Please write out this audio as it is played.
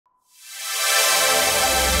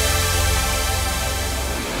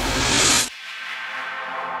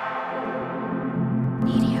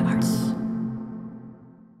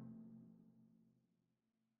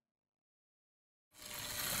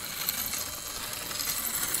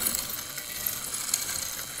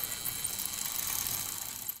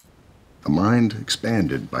A mind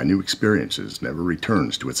expanded by new experiences never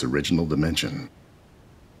returns to its original dimension.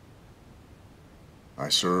 I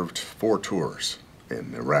served 4 tours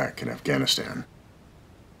in Iraq and Afghanistan.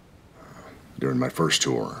 During my first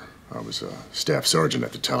tour, I was a staff sergeant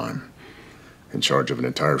at the time, in charge of an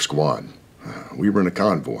entire squad. We were in a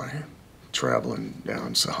convoy, traveling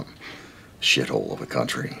down some shithole of a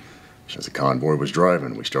country. As the convoy was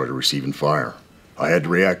driving, we started receiving fire. I had to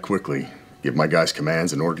react quickly, give my guys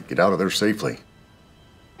commands in order to get out of there safely.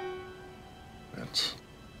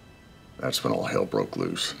 That's when all hell broke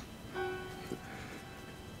loose.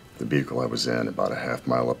 The vehicle I was in, about a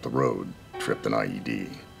half-mile up the road, tripped an IED. The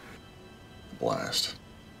blast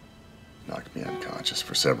knocked me unconscious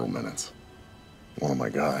for several minutes. One of my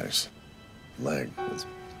guys' leg was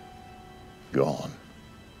gone.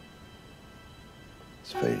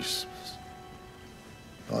 His face was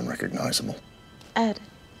unrecognizable. Ed,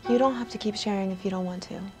 you don't have to keep sharing if you don't want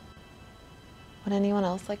to. Would anyone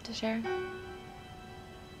else like to share?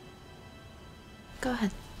 Go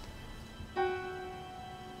ahead.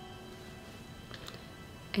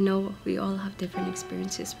 I know we all have different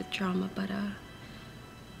experiences with trauma, but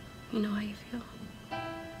you know how you feel.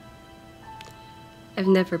 I've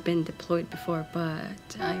never been deployed before,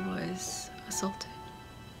 but I was assaulted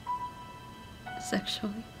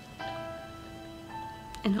sexually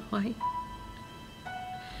in Hawaii.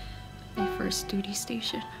 My first duty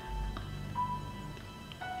station.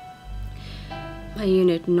 My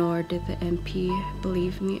unit, nor did the MP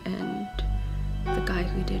believe me, and the guy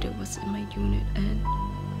who did it was in my unit, and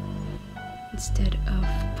instead of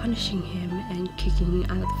punishing him and kicking me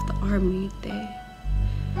out of the army, they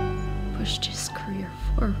pushed his career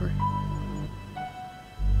forward.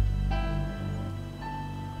 And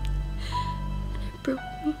it broke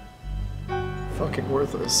me. Fucking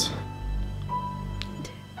worthless.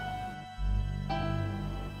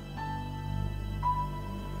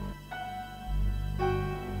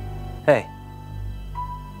 Hey.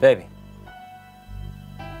 Baby.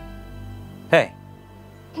 Hey.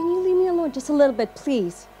 Can you leave me alone just a little bit,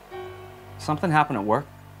 please? Something happened at work?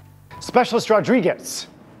 Specialist Rodriguez,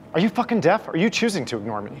 are you fucking deaf, or are you choosing to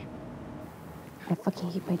ignore me? I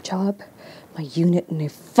fucking hate my job, my unit, and I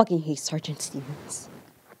fucking hate Sergeant Stevens.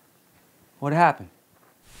 What happened?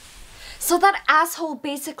 So that asshole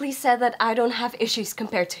basically said that I don't have issues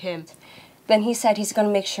compared to him. Then he said he's gonna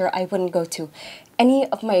make sure I wouldn't go to any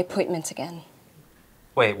of my appointments again.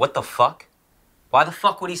 Wait, what the fuck? Why the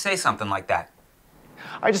fuck would he say something like that?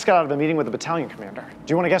 I just got out of a meeting with the battalion commander.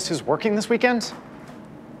 Do you want to guess who's working this weekend?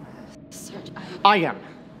 Sergeant, I am.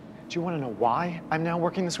 Do you want to know why I'm now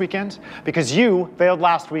working this weekend? Because you failed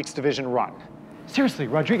last week's division run. Seriously,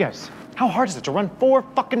 Rodriguez, how hard is it to run 4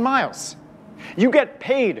 fucking miles? You get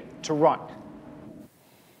paid to run.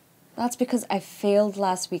 That's because I failed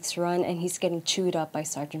last week's run and he's getting chewed up by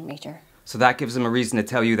Sergeant Major. So that gives him a reason to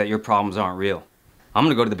tell you that your problems aren't real. I'm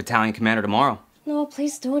gonna go to the battalion commander tomorrow. No,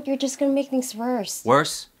 please don't. You're just gonna make things worse.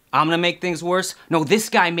 Worse? I'm gonna make things worse? No, this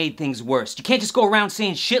guy made things worse. You can't just go around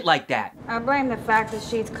saying shit like that. I blame the fact that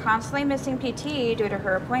she's constantly missing PT due to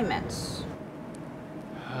her appointments.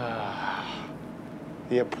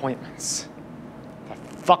 The appointments.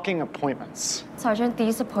 The fucking appointments. Sergeant,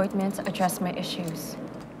 these appointments address my issues.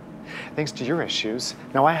 Thanks to your issues,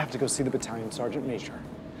 now I have to go see the battalion Sergeant Major.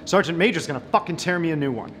 Sergeant Major's gonna fucking tear me a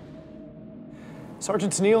new one.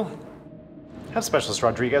 Sergeant Neal, have Specialist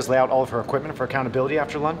Rodriguez lay out all of her equipment for accountability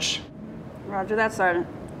after lunch. Roger that, Sergeant.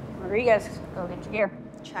 Rodriguez, go get your gear.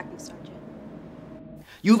 Tracking, Sergeant.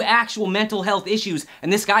 You have actual mental health issues,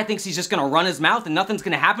 and this guy thinks he's just gonna run his mouth and nothing's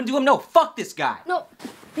gonna happen to him? No, fuck this guy. No,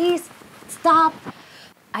 please, stop.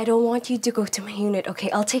 I don't want you to go to my unit, okay?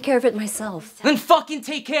 I'll take care of it myself. Then fucking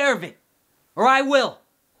take care of it, or I will.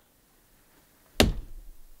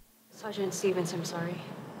 Sergeant Stevens, I'm sorry.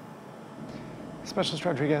 Specialist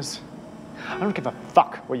Rodriguez, I don't give a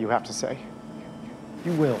fuck what you have to say.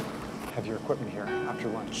 You will have your equipment here after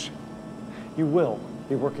lunch. You will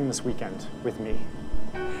be working this weekend with me.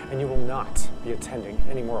 And you will not be attending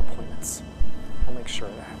any more appointments. I'll make sure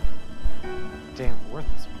of that. Damn,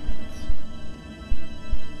 worthless appointments.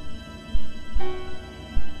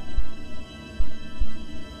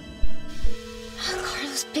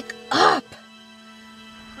 Carlos, pick up!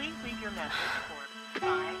 Please leave your message for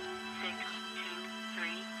 5 6 2 3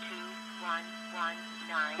 2 1 1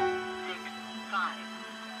 9 6 5.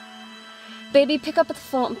 Baby, pick up the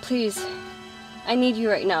phone, please. I need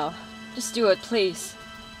you right now. Just do it, please.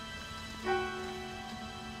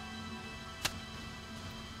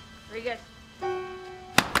 Rodriguez.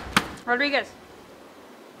 Rodriguez.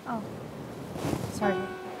 Oh, sorry.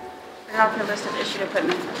 Bring off your list of issued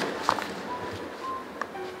equipment.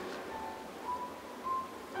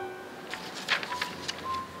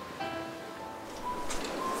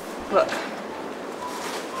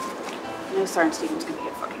 Sergeant Stadium's gonna be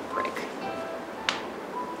a fucking prick.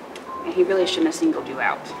 And he really shouldn't have singled you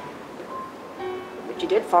out. But you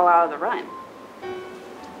did fall out of the run.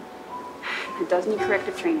 It does need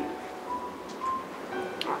corrective training.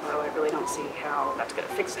 Although I really don't see how that's gonna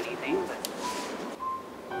fix anything, but...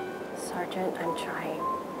 Sergeant, I'm trying.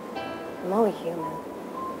 I'm only human.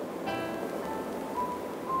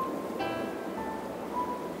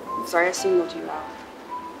 I'm sorry I singled you out.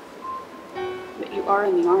 But you are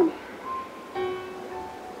in the Army.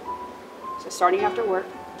 So starting after work,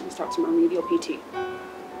 I'm gonna start some remedial PT.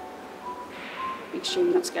 Make sure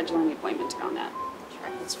you don't schedule any appointments around that.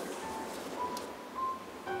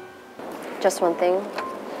 Just one thing.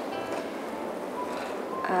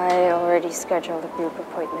 I already scheduled a group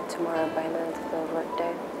appointment tomorrow by the end of the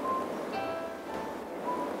workday.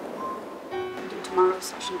 Do tomorrow's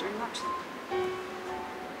session during lunch.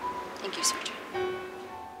 Thank you, Sergeant.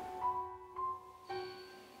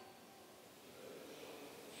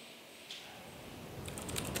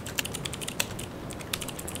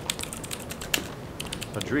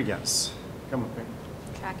 Rodriguez, come with me.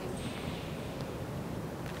 Tracking.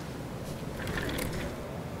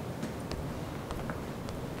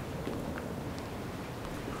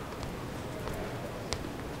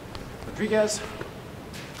 Rodriguez,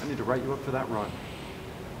 I need to write you up for that run,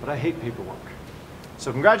 but I hate paperwork.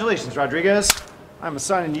 So congratulations, Rodriguez. I'm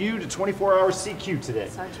assigning you to 24-hour CQ today.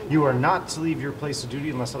 Sergeant, you are not to leave your place of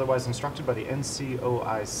duty unless otherwise instructed by the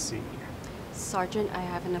NCOIC. Sergeant, I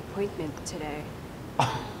have an appointment today.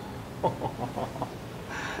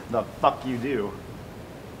 The fuck you do.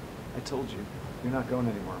 I told you, you're not going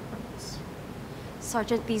anywhere, apprentice.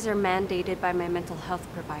 Sergeant, these are mandated by my mental health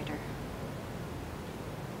provider.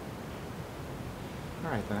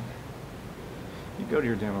 All right, then. You go to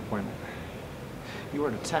your damn appointment. You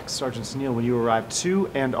are to text Sergeant Sneal when you arrive to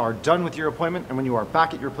and are done with your appointment and when you are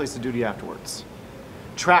back at your place of duty afterwards.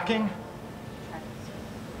 Tracking?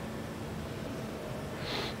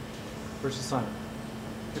 Where's the Simon?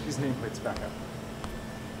 Get these nameplates back up.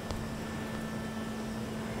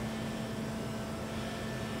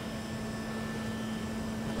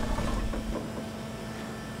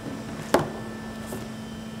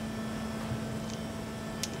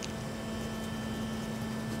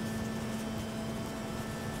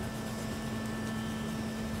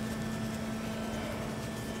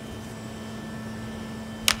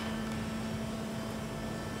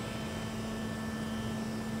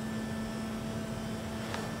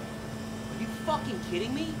 Fucking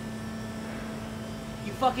kidding me?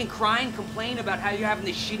 You fucking cry and complain about how you're having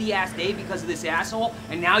this shitty ass day because of this asshole,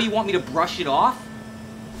 and now you want me to brush it off?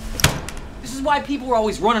 This is why people are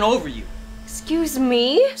always running over you. Excuse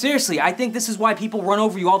me? Seriously, I think this is why people run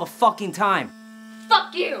over you all the fucking time.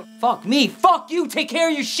 Fuck you! Fuck me, fuck you, take care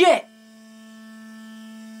of your shit!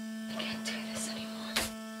 I can't do this anymore.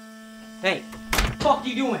 Hey, fuck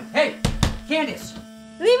you doing? Hey, Candace!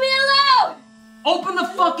 Leave me alone! Open the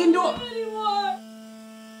fucking door!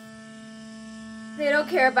 They don't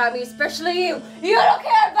care about me, especially you. You don't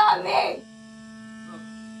care about me! Look,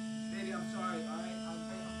 baby, I'm sorry, alright? I'm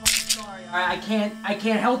fucking sorry, alright? I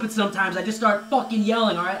can't help it sometimes. I just start fucking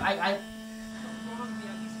yelling, alright?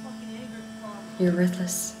 You're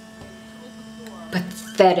worthless.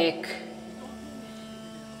 Pathetic.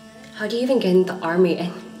 How do you even get in the Army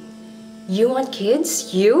and you want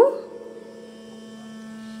kids? You?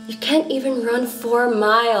 You can't even run 4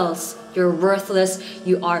 miles. You're worthless.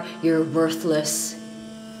 You're worthless.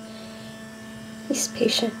 He's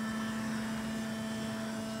patient.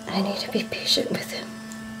 I need to be patient with him.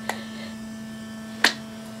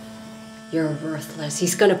 You're worthless.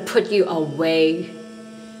 He's gonna put you away.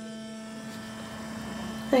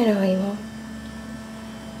 I know he won't.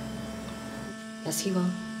 Yes, he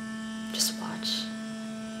will. Just watch.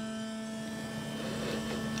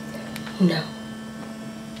 No.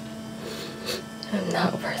 I'm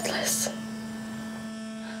not worthless.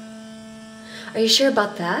 Are you sure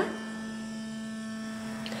about that?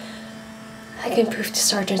 I can prove to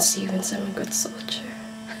Sergeant Stevens I'm a good soldier.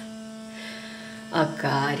 Oh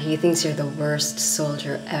God, he thinks you're the worst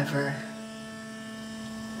soldier ever.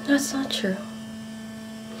 That's not true.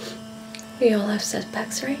 We all have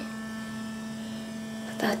setbacks, right?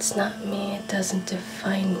 But that's not me. It doesn't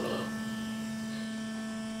define me.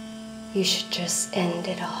 You should just end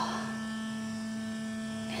it all.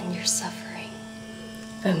 And your suffering.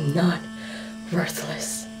 I'm not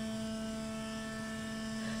worthless.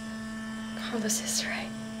 Carlos is right.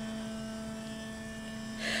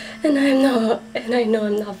 And I know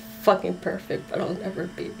I'm not fucking perfect, but I'll never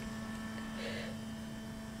be.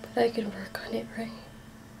 But I can work on it, right?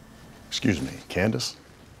 Excuse me, Candace.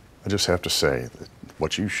 I just have to say that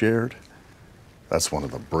what you shared That's one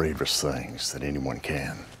of the bravest things that anyone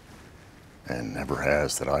can, and never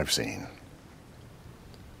has that I've seen.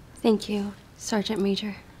 Thank you, Sergeant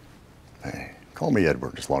Major. Hey, call me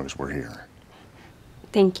Edward as long as we're here.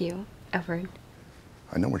 Thank you, Edward.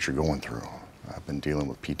 I know what you're going through. I've been dealing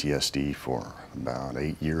with PTSD for about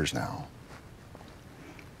 8 years now.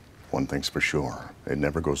 One thing's for sure, it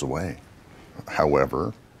never goes away.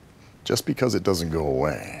 However, just because it doesn't go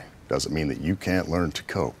away doesn't mean that you can't learn to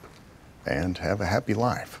cope and have a happy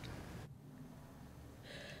life.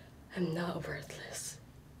 I'm not worthless.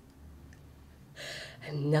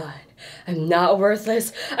 I'm not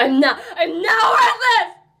worthless. I'm not worthless!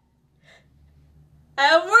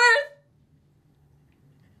 I'm worth.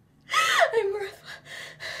 I'm worth.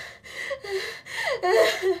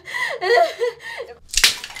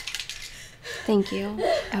 Thank you,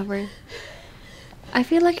 Edward. I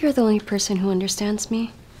feel like you're the only person who understands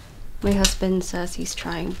me. My husband says he's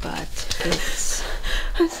trying, but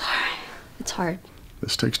I'm sorry. It's hard.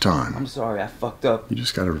 This takes time. I'm sorry, I fucked up. You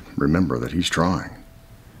just gotta remember that he's trying.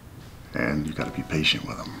 And you gotta be patient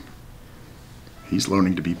with him. He's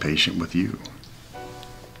learning to be patient with you.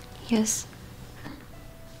 Yes.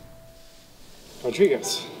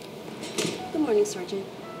 Rodriguez. Good morning, Sergeant.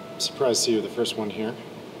 I'm surprised to see you're the first one here.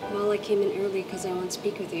 Well, I came in early because I want to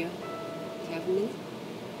speak with you. Do you have a minute?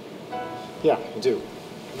 Yeah, I do.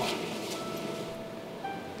 Come on.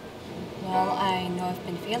 Well, I know I've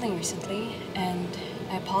been failing recently, and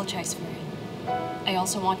I apologize for it. I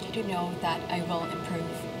also want you to know that I will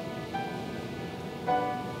improve.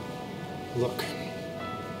 Look,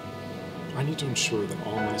 I need to ensure that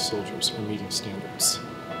all my soldiers are meeting standards.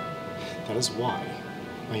 That is why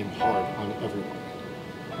I am hard on everyone,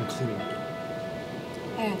 including you.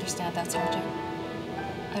 I understand that, Sergeant.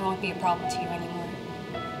 I won't be a problem to you anymore.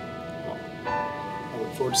 Well, I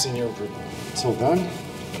look forward to seeing your improvement. Until then,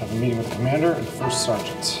 I have a meeting with the commander and the first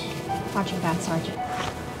sergeant. Roger that, Sergeant.